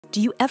Do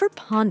you ever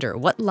ponder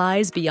what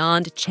lies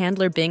beyond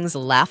Chandler Bing's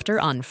laughter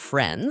on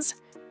Friends?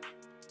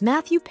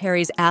 Matthew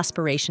Perry's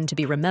aspiration to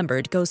be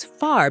remembered goes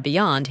far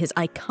beyond his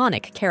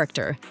iconic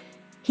character.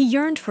 He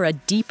yearned for a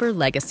deeper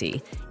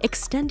legacy,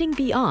 extending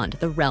beyond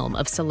the realm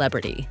of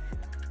celebrity.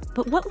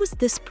 But what was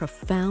this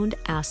profound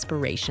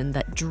aspiration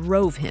that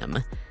drove him?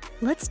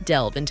 Let's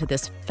delve into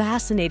this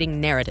fascinating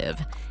narrative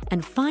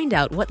and find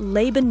out what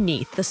lay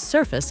beneath the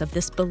surface of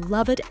this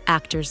beloved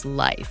actor's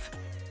life.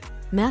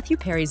 Matthew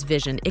Perry's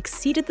vision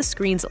exceeded the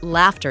screen's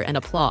laughter and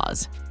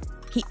applause.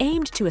 He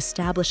aimed to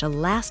establish a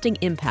lasting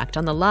impact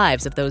on the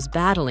lives of those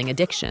battling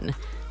addiction,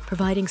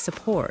 providing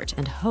support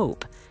and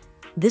hope.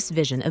 This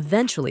vision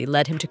eventually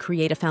led him to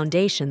create a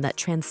foundation that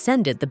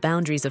transcended the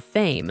boundaries of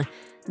fame,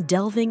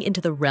 delving into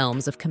the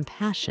realms of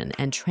compassion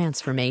and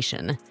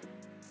transformation.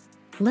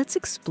 Let's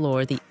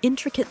explore the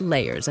intricate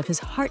layers of his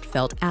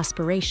heartfelt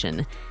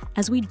aspiration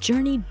as we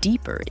journey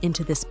deeper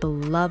into this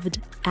beloved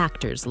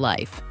actor's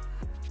life.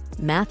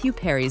 Matthew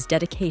Perry's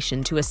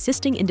dedication to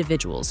assisting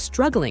individuals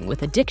struggling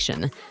with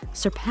addiction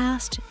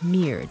surpassed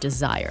mere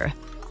desire.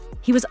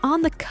 He was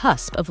on the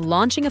cusp of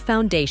launching a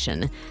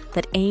foundation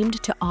that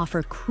aimed to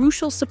offer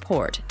crucial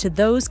support to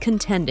those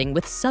contending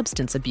with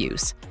substance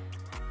abuse.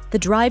 The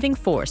driving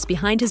force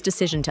behind his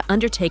decision to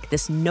undertake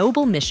this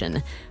noble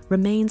mission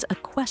remains a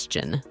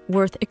question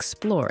worth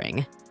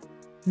exploring.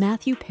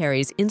 Matthew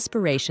Perry's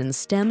inspiration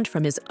stemmed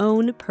from his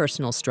own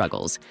personal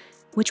struggles,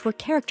 which were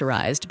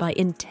characterized by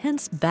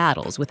intense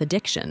battles with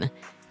addiction.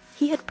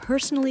 He had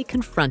personally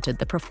confronted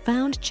the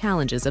profound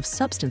challenges of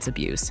substance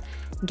abuse,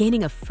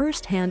 gaining a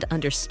first-hand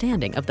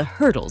understanding of the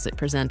hurdles it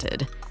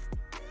presented.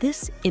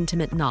 This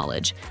intimate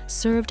knowledge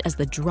served as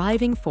the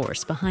driving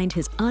force behind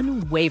his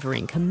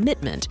unwavering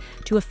commitment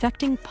to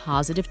effecting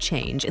positive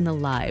change in the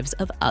lives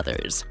of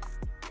others.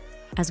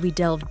 As we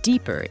delve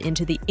deeper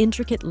into the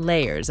intricate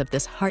layers of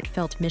this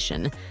heartfelt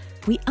mission,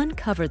 we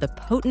uncover the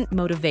potent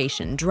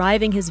motivation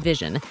driving his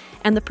vision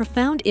and the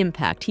profound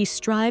impact he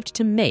strived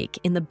to make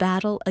in the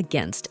battle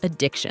against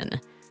addiction.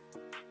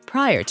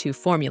 Prior to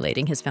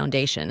formulating his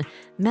foundation,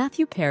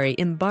 Matthew Perry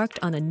embarked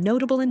on a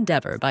notable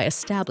endeavor by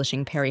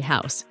establishing Perry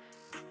House.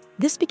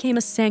 This became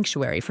a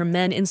sanctuary for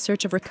men in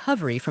search of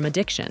recovery from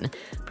addiction,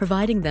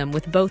 providing them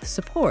with both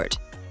support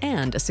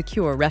and a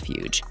secure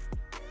refuge.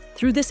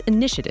 Through this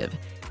initiative,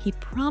 he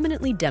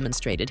prominently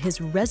demonstrated his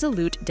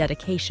resolute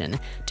dedication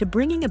to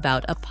bringing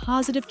about a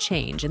positive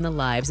change in the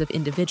lives of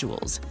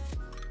individuals.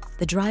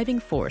 The driving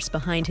force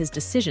behind his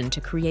decision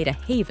to create a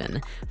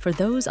haven for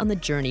those on the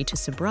journey to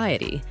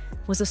sobriety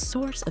was a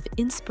source of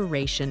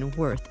inspiration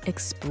worth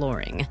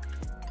exploring.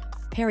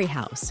 Perry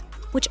House,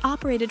 which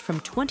operated from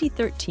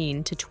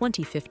 2013 to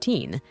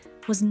 2015,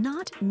 was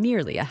not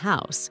merely a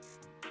house.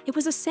 It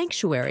was a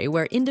sanctuary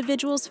where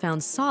individuals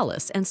found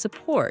solace and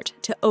support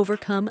to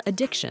overcome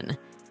addiction.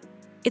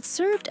 It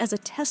served as a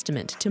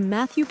testament to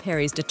Matthew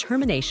Perry's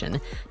determination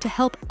to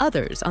help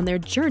others on their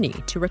journey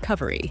to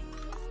recovery.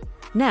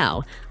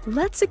 Now,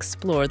 let's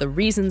explore the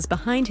reasons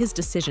behind his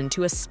decision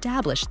to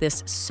establish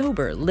this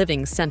sober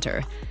living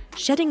center,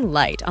 shedding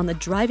light on the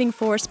driving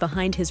force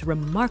behind his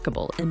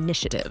remarkable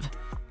initiative.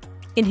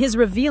 In his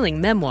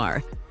revealing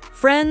memoir,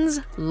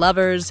 Friends,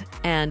 Lovers,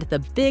 and the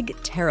Big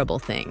Terrible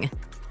Thing,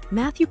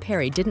 Matthew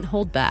Perry didn't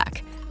hold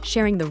back,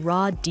 sharing the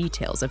raw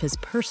details of his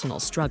personal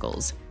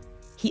struggles.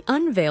 He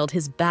unveiled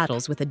his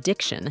battles with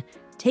addiction,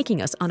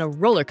 taking us on a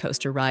roller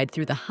coaster ride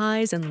through the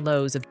highs and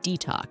lows of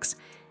detox,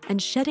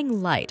 and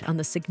shedding light on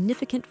the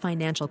significant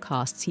financial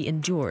costs he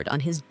endured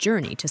on his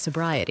journey to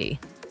sobriety.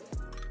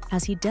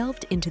 As he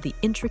delved into the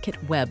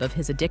intricate web of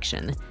his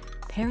addiction,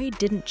 Perry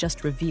didn't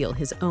just reveal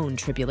his own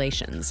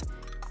tribulations.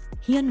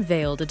 He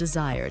unveiled a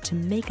desire to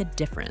make a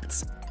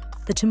difference.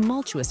 The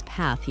tumultuous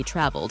path he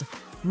traveled,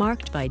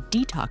 marked by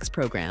detox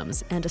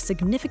programs and a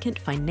significant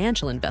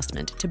financial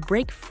investment to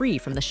break free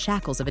from the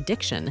shackles of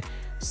addiction,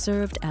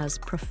 served as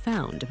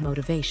profound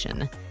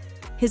motivation.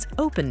 His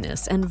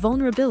openness and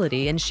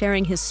vulnerability in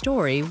sharing his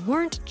story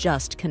weren't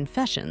just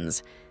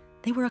confessions,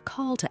 they were a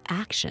call to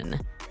action.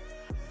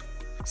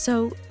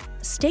 So,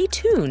 stay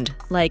tuned,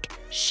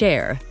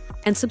 share,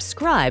 and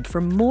subscribe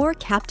for more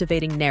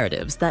captivating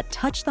narratives that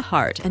touch the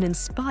heart and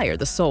inspire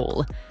the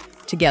soul.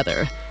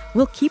 Together,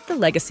 we'll keep the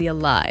legacy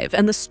alive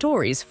and the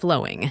stories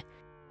flowing.